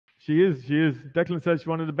She is. She is. Declan says she's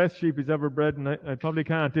one of the best sheep he's ever bred, and I probably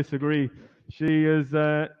can't disagree. She is.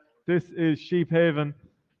 This is Sheep Haven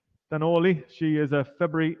Danoli. She is a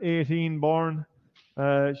February 18 born.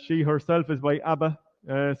 She herself is by ABBA.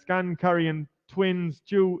 Scan carrying twins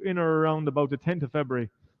due in or around about the 10th of February.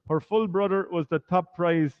 Her full brother was the top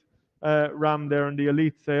prize ram there in the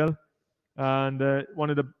elite sale, and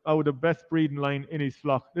one of the out of the best breeding line in his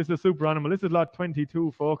flock. This is a super animal. This is lot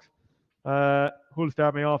 22, folks. Who'll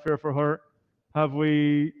start me off here for her? Have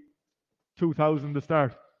we 2,000 to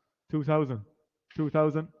start? 2,000,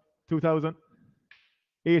 2,000, 2,000,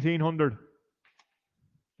 1,800,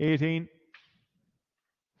 18,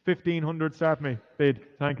 1,500 start me. Bid,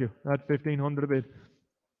 thank you. At 1,500 a bid.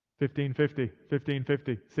 1,550,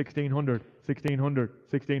 1,550, 1,600, 1,600,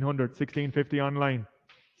 1,600, 1,650 online.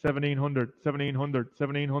 1,700, 1,700,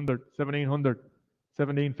 1,700, 1,700,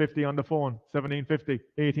 1,750 on the phone. 1,750,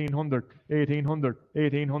 1,800, 1,800,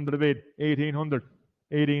 1,800 a bid. 1,800,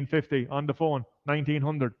 1,850 on the phone.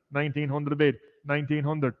 1,900, 1,900 a bid.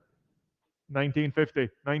 1,900, 1,950,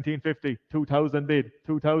 1,950, 2,000 bid.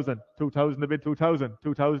 2,000, 2,000 a bid. 2,000,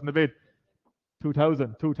 2,000 a bid.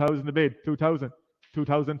 2,000, 2,000 a bid. 2,000.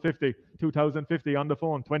 2,050, 2,050 on the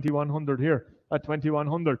phone, 2,100 here, at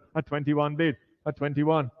 2,100, at 21 bid, at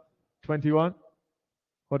 21, 21,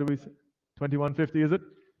 what do we say, 2,150 is it?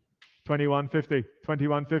 2,150,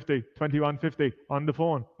 2,150, 2,150 on the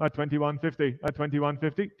phone, at 2,150, at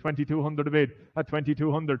 2,150, 2,200 a bid, at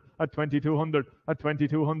 2,200, at 2,200, at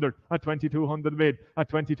 2,200, at 2,200 a bid, at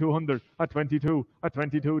 2,200, at 22, at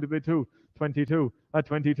 22 to bid 2, 22, at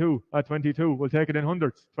 22, at 22, we'll take it in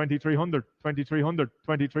hundreds, 2,300, 2,300,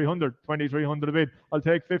 2,300, 2,300 a bid, I'll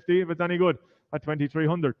take 50 if it's any good, at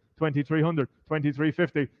 2,300, 2,300,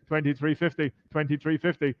 2,350, 2,350,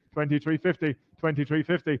 2,350, 2,350,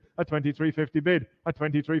 2,350, at 2,350 bid, at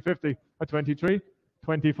 2,350, at 23,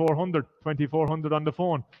 2,400, 2,400 on the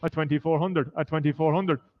phone, at 2,400, at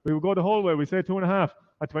 2,400, we will go the whole way, we say 2.5,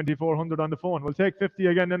 at 2,400 on the phone, we'll take 50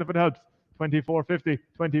 again then if it helps, 2,450,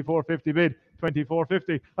 2,450 bid,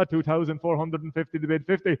 2,450 at 2,450 to bid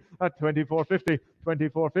 50 at 2,450,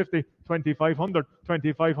 2,450, 2,500,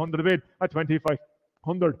 2,500 bid at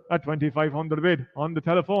 2,500 at 2,500 bid on the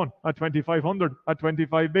telephone at 2,500 at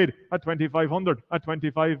 25 bid at 2,500 at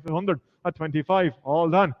 2,500 at 25 all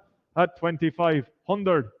done at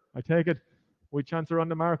 2,500. I take it. We chance her on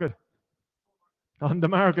the market. On the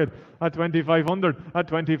market at 2,500, at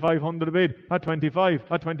 2,500 a bid, at 25,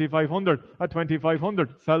 at 2,500, at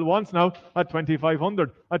 2,500. Sell once now at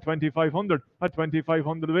 2,500, at 2,500, at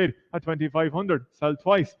 2,500 a bid, at 2,500. Sell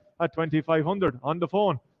twice at 2,500 on the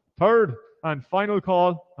phone. Third and final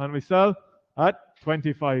call, and we sell at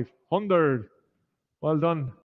 2,500. Well done.